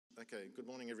Okay, good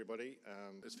morning everybody.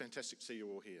 It's fantastic to see you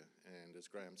all here, and as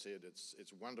Graham said, it's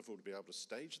wonderful to be able to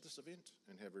stage this event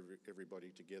and have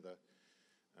everybody together.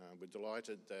 We're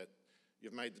delighted that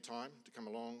you've made the time to come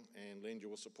along and lend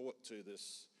your support to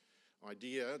this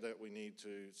idea that we need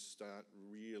to start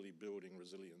really building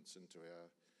resilience into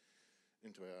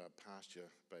our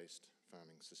pasture-based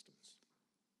farming systems.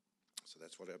 So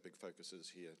that's what our big focus is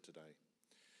here today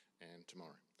and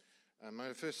tomorrow.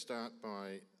 May I first start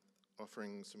by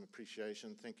offering some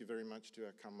appreciation. Thank you very much to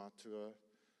our kamatua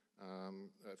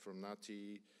from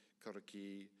Ngāti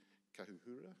Karaki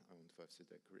Kahuhura. I wonder if I've said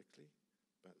that correctly,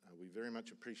 but we very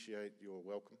much appreciate your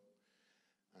welcome,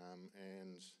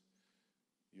 and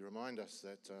you remind us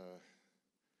that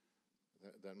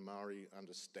that Māori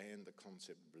understand the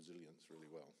concept of resilience really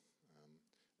well,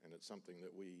 and it's something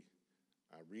that we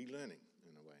are relearning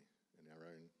in a way in our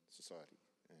own society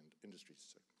and industries.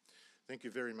 So thank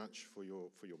you very much for your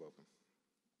welcome.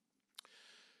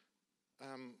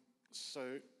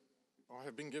 So I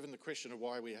have been given the question of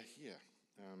why we are here.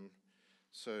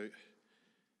 So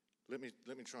let me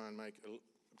try and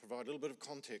provide a little bit of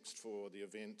context for the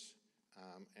event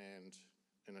and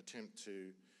an attempt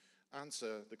to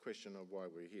answer the question of why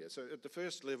we're here. So at the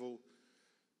first level,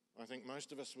 I think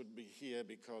most of us would be here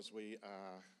because we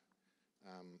are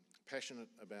passionate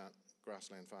about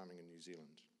grassland farming in New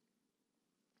Zealand,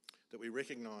 that we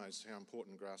recognise how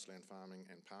important grassland farming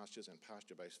and pastures and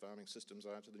pasture-based farming systems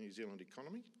are to the New Zealand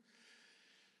economy,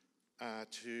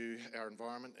 to our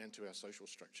environment and to our social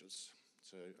structures.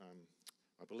 So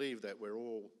I believe that we're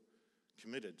all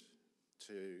committed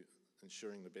to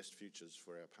ensuring the best futures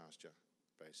for our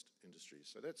pasture-based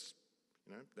industries. So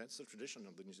that's the tradition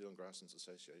of the New Zealand Grasslands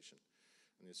Association,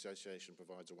 and the association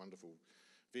provides a wonderful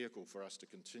vehicle for us to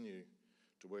continue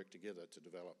to work together to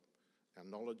develop our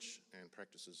knowledge and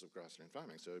practices of grassland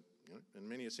farming. So, in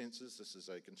many senses, this is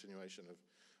a continuation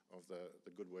of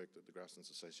the good work that the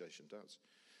Grasslands Association does.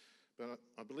 But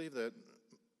I believe that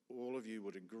all of you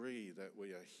would agree that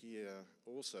we are here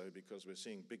also because we're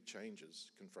seeing big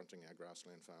changes confronting our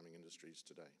grassland farming industries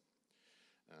today.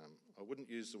 I wouldn't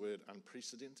use the word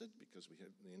unprecedented because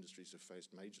the industries have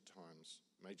faced major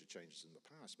changes in the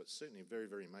past, but certainly very,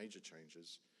 very major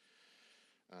changes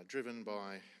driven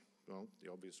by, well,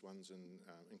 the obvious ones in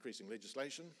increasing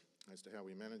legislation as to how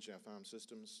we manage our farm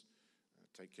systems,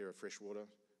 take care of fresh water,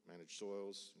 manage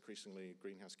soils. Increasingly,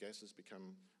 greenhouse gases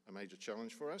become a major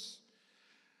challenge for us.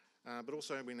 But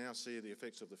also we now see the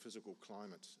effects of the physical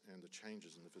climate and the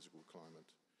changes in the physical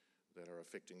climate that are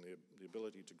affecting the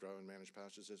ability to grow and manage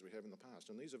pastures as we have in the past.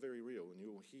 And these are very real, and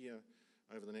you will hear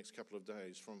over the next couple of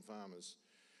days from farmers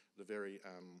the very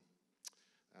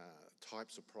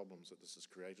types of problems that this has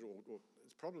created, or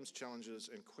problems, challenges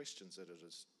and questions that it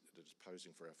is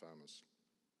posing for our farmers.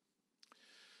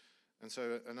 And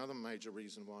so another major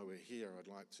reason why we're here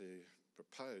I'd like to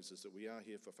propose is that we are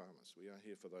here for farmers. We are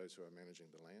here for those who are managing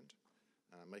the land,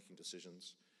 making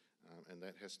decisions, and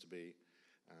that has to be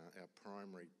our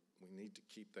primary. We need to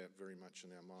keep that very much in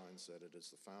our minds, that it is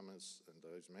the farmers and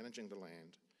those managing the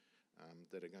land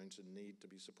that are going to need to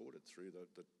be supported through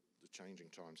the changing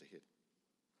times ahead.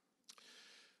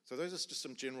 So those are just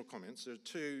some general comments. There are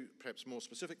two perhaps more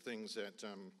specific things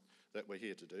that we're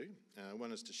here to do.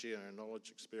 One is to share our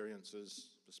knowledge, experiences,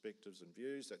 perspectives and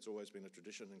views. That's always been a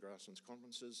tradition in grasslands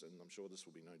conferences, and I'm sure this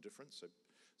will be no different. So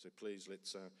please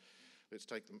let's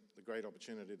take the great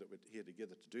opportunity that we're here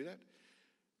together to do that.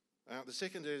 The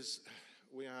second is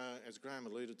we are, as Graham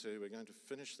alluded to, we're going to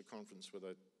finish the conference with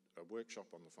a workshop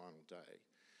on the final day.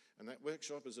 And that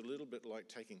workshop is a little bit like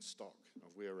taking stock of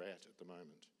where we're at the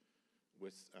moment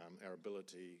with our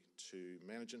ability to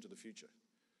manage into the future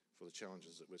for the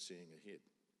challenges that we're seeing ahead.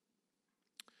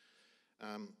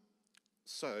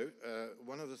 So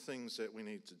one of the things that we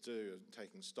need to do in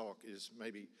taking stock is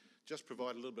maybe just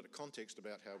provide a little bit of context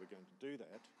about how we're going to do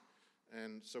that.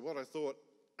 And so what I thought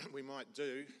we might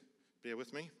do, bear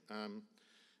with me,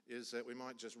 is that we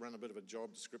might just run a bit of a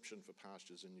job description for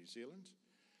pastures in New Zealand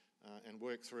and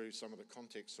work through some of the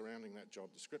context surrounding that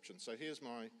job description. So here's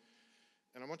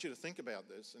and I want you to think about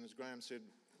this, and as Graham said,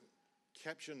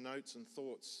 capture notes and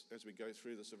thoughts as we go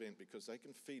through this event because they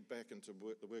can feed back into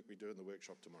the work we do in the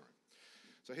workshop tomorrow.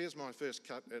 So here's my first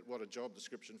cut at what a job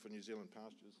description for New Zealand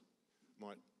pastures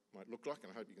might look like,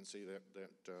 and I hope you can see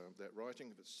that writing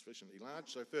if it's sufficiently large.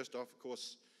 So first off, of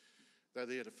course, they're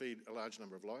there to feed a large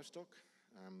number of livestock,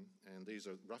 and these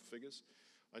are rough figures.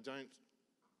 I don't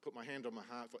put my hand on my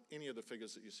heart for any of the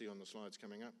figures that you see on the slides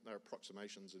coming up. They're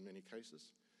approximations in many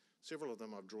cases. Several of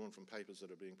them I've drawn from papers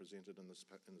that are being presented in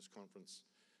this conference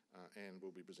and will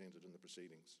be presented in the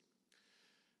proceedings.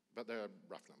 But they are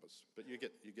rough numbers, but you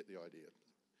get the idea.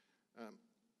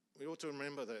 We ought to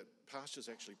remember that pastures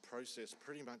actually process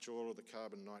pretty much all of the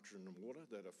carbon, nitrogen and water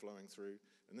that are flowing through.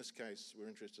 In this case, we're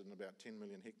interested in about 10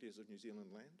 million hectares of New Zealand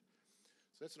land.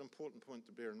 So that's an important point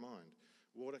to bear in mind.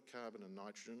 Water, carbon and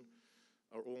nitrogen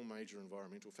are all major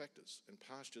environmental factors, and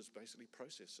pastures basically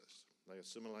process this. They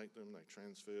assimilate them, they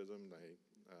transfer them,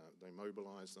 they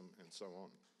mobilise them, and so on.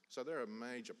 So they're a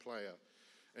major player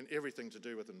in everything to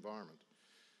do with environment.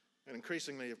 And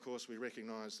increasingly, of course, we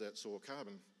recognise that soil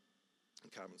carbon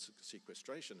and carbon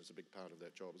sequestration is a big part of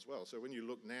that job as well. So when you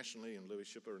look nationally, and Louis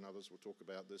Schipper and others will talk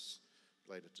about this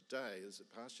later today, is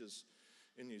that pastures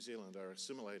in New Zealand are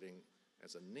assimilating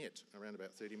as a net around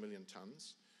about 30 million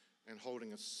tonnes and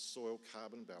holding a soil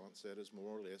carbon balance that is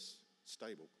more or less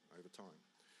stable over time.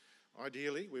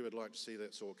 Ideally, we would like to see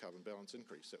that soil carbon balance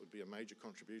increase. That would be a major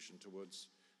contribution towards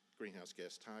greenhouse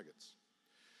gas targets.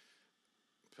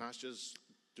 Pastures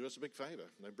do us a big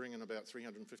favour. They bring in about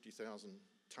 350,000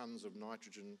 tonnes of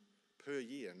nitrogen per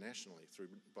year nationally through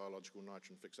biological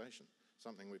nitrogen fixation,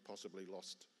 something we possibly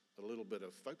lost a little bit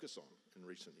of focus on in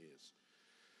recent years.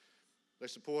 They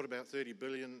support about 30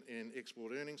 billion in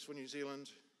export earnings for New Zealand.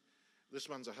 This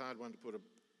one's a hard one to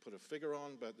put a figure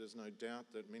on, but there's no doubt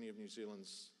that many of New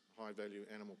Zealand's high-value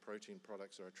animal protein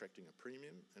products are attracting a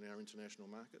premium in our international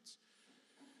markets.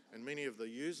 And many of the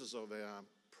users of our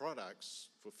products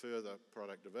for further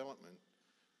product development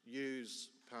use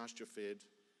pasture-fed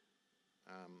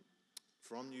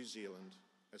from New Zealand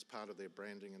as part of their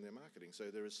branding and their marketing. So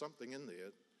there is something in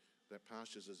there that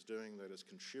Pastures is doing that is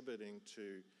contributing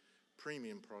to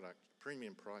premium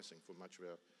pricing for much of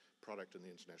our product in the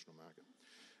international market.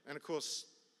 And of course,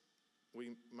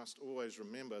 we must always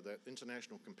remember that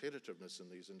international competitiveness in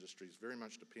these industries very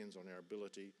much depends on our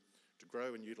ability to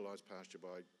grow and utilise pasture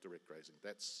by direct grazing.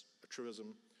 That's a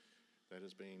truism that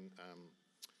has been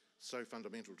so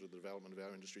fundamental to the development of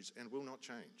our industries and will not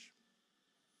change.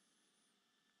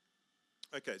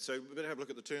 Okay, so we better have a look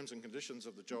at the terms and conditions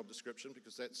of the job description,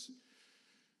 because that's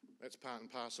part and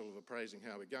parcel of appraising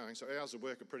how we're going. So hours of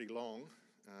work are pretty long.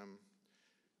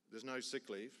 There's no sick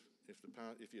leave.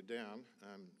 If you're down,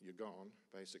 you're gone,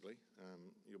 basically.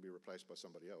 You'll be replaced by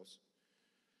somebody else.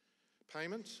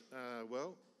 Payment,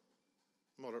 well,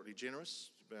 moderately generous,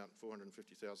 about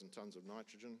 450,000 tonnes of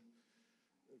nitrogen,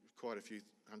 quite a few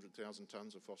 100,000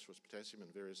 tonnes of phosphorus, potassium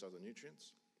and various other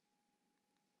nutrients.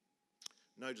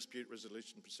 No dispute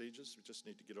resolution procedures. We just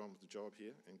need to get on with the job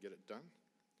here and get it done.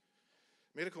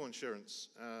 Medical insurance,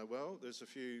 well, there's a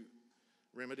few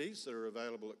remedies that are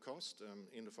available at cost,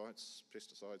 endophytes,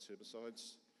 pesticides,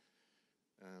 herbicides.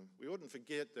 We oughtn't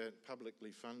forget that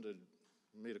publicly funded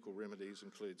medical remedies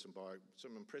include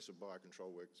some impressive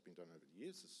biocontrol work that's been done over the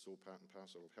years. This is all part and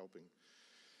parcel of helping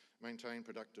maintain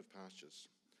productive pastures.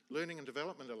 Learning and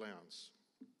development allowance.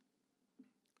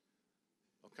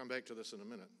 I'll come back to this in a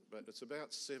minute, but it's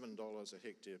about $7 a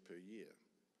hectare per year.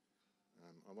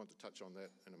 I want to touch on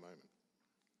that in a moment.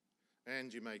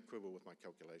 And you may quibble with my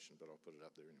calculation, but I'll put it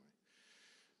up there anyway.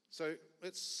 So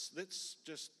let's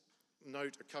just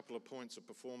note a couple of points of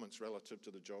performance relative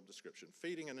to the job description.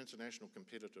 Feeding and international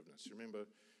competitiveness. Remember,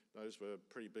 those were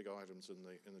pretty big items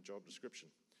in the job description.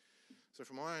 So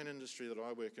from my own industry that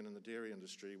I work in the dairy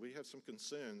industry, we have some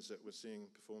concerns that we're seeing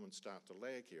performance start to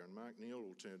lag here, and Mark Neal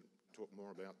will talk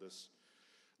more about this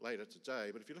later today.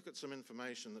 But if you look at some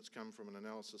information that's come from an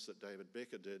analysis that David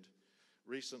Becker did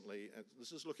recently,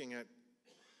 this is looking at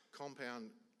compound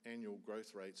annual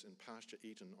growth rates in pasture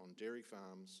eaten on dairy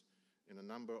farms in a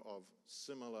number of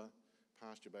similar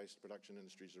pasture-based production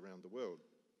industries around the world.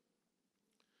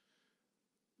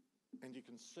 And you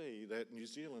can see that New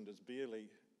Zealand is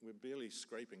we're barely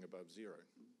scraping above zero.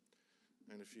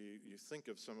 And if you think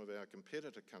of some of our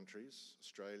competitor countries,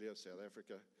 Australia, South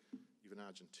Africa, even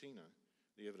Argentina,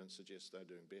 the evidence suggests they're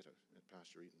doing better at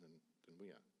pasture eaten than we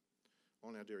are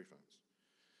on our dairy farms.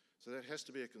 So that has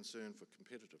to be a concern for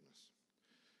competitiveness.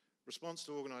 Response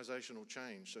to organisational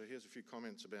change. So here's a few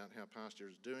comments about how pasture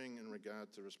is doing in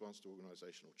regard to response to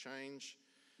organisational change.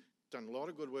 Done a lot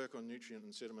of good work on nutrient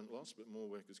and sediment loss, but more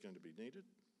work is going to be needed.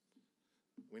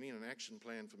 We need an action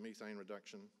plan for methane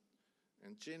reduction.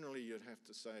 And generally, you'd have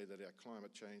to say that our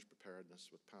climate change preparedness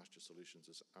with pasture solutions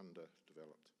is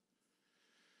underdeveloped.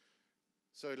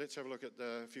 So let's have a look at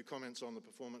a few comments on the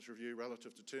performance review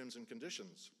relative to terms and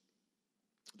conditions.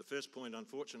 The first point,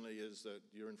 unfortunately, is that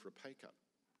you're in for a pay cut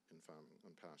in farming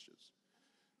on pastures,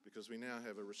 because we now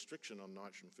have a restriction on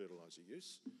nitrogen fertiliser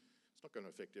use. It's not going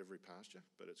to affect every pasture,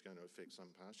 but it's going to affect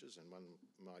some pastures, and one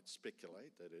might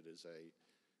speculate that it is a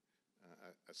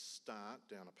start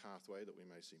down a pathway that we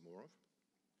may see more of.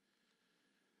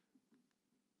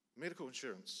 Medical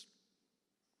insurance.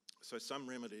 So some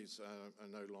remedies are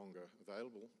no longer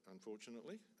available,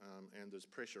 unfortunately, and there's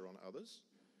pressure on others.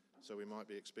 So we might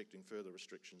be expecting further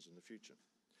restrictions in the future.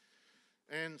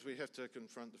 And we have to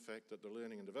confront the fact that the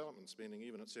learning and development spending,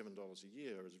 even at $7 a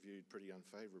year, is viewed pretty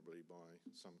unfavourably by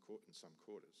in some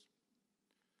quarters.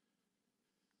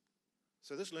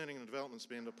 So this learning and development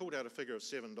spend, I pulled out a figure of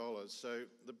 $7. So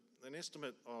an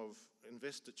estimate of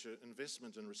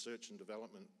investment in research and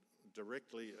development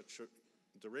directly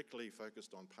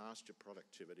focused on pasture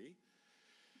productivity.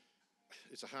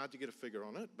 It's hard to get a figure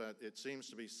on it, but it seems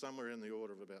to be somewhere in the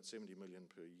order of about 70 million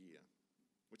per year,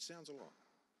 which sounds a lot.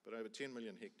 But over 10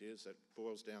 million hectares, that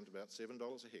boils down to about $7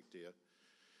 a hectare.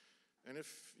 And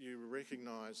if you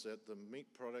recognise that the meat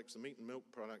and milk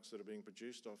products that are being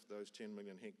produced off those 10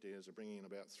 million hectares are bringing in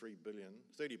about 30 billion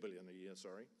a year,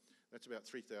 that's about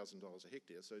 $3,000 a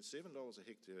hectare. So $7 a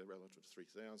hectare relative to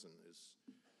 3,000 is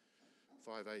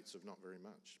 5/8 of not very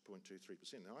much,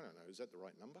 0.23%. Now, I don't know, is that the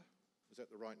right number? Is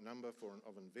that the right number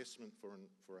of investment for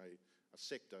a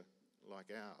sector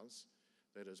like ours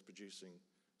that is producing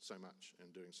so much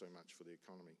and doing so much for the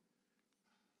economy?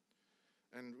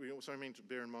 And we also need to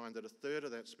bear in mind that a third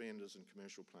of that spend is in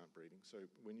commercial plant breeding. So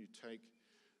when you take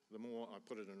the more, I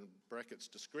put it in brackets,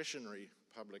 discretionary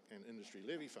public and industry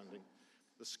levy funding,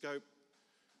 the scope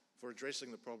for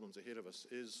addressing the problems ahead of us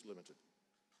is limited.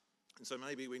 And so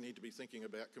maybe we need to be thinking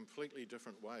about completely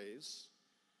different ways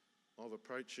of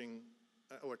approaching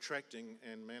or attracting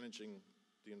and managing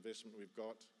the investment we've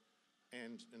got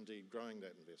and indeed growing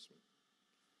that investment.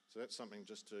 So that's something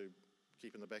just to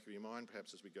keep in the back of your mind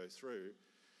perhaps as we go through.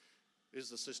 Is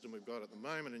the system we've got at the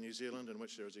moment in New Zealand, in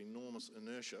which there is enormous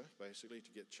inertia basically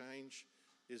to get change,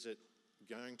 is it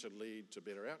going to lead to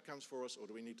better outcomes for us, or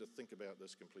do we need to think about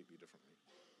this completely differently?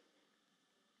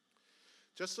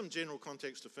 Just some general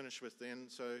context to finish with then.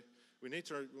 So we need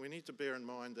to bear in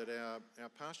mind that our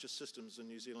pasture systems in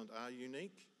New Zealand are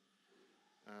unique.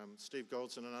 Steve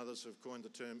Goldson and others have coined the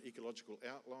term ecological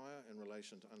outlier in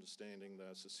relation to understanding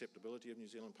the susceptibility of New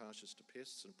Zealand pastures to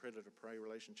pests and predator-prey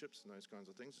relationships and those kinds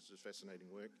of things. It's just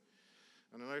fascinating work.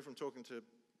 And I know from talking to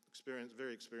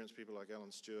very experienced people like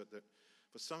Alan Stewart that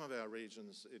for some of our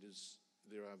regions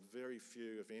there are very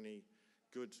few, if any,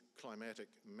 good climatic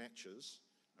matches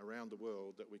around the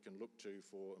world that we can look to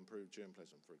for improved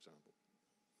germplasm, for example.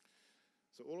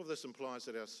 So all of this implies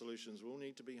that our solutions will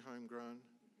need to be homegrown.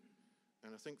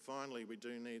 And I think finally we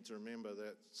do need to remember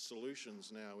that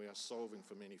solutions now we are solving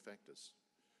for many factors.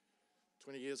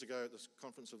 20 years ago at this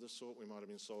conference of this sort, we might have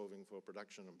been solving for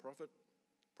production and profit,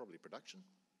 probably production,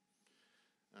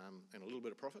 and a little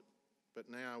bit of profit. But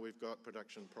now we've got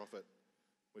production, profit,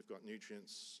 we've got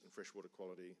nutrients and freshwater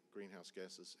quality, greenhouse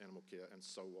gases, animal care, and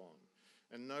so on.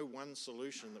 And no one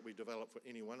solution that we develop for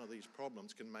any one of these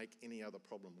problems can make any other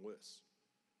problem worse.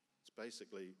 It's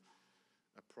basically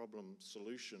a problem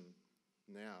solution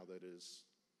now that is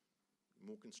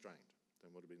more constrained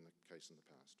than would have been the case in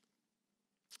the past.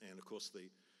 And of course the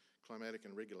climatic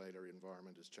and regulatory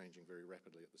environment is changing very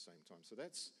rapidly at the same time. So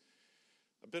that's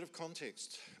a bit of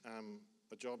context,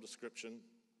 a job description,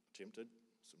 attempted,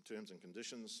 some terms and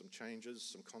conditions, some changes,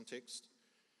 some context.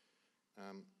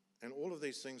 And all of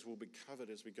these things will be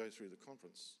covered as we go through the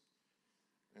conference.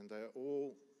 And they are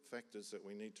all factors that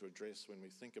we need to address when we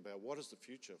think about what is the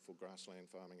future for grassland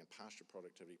farming and pasture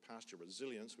productivity, pasture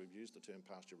resilience. We've used the term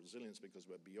pasture resilience because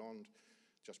we're beyond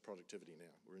just productivity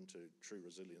now. We're into true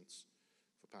resilience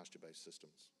for pasture-based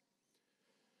systems.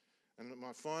 And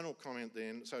my final comment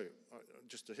then, so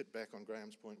just to hit back on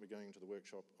Graham's point, we're going into the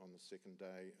workshop on the second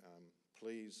day.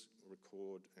 Please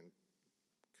record and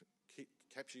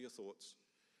capture your thoughts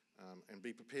and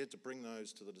be prepared to bring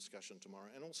those to the discussion tomorrow,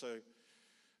 and also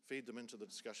feed them into the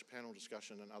panel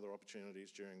discussion and other opportunities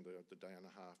during the day and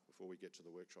a half before we get to the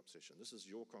workshop session. This is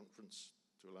your conference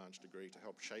to a large degree to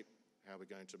help shape how we're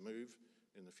going to move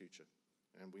in the future.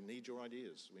 And we need your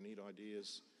ideas. We need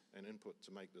ideas and input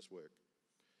to make this work.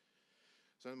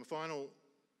 So my final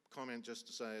comment just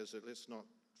to say is that let's not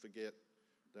forget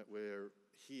that we're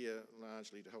here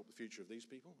largely to help the future of these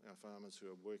people, our farmers who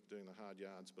are doing the hard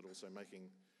yards, but also making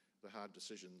the hard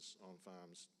decisions on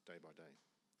farms day by day.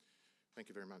 Thank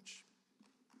you very much.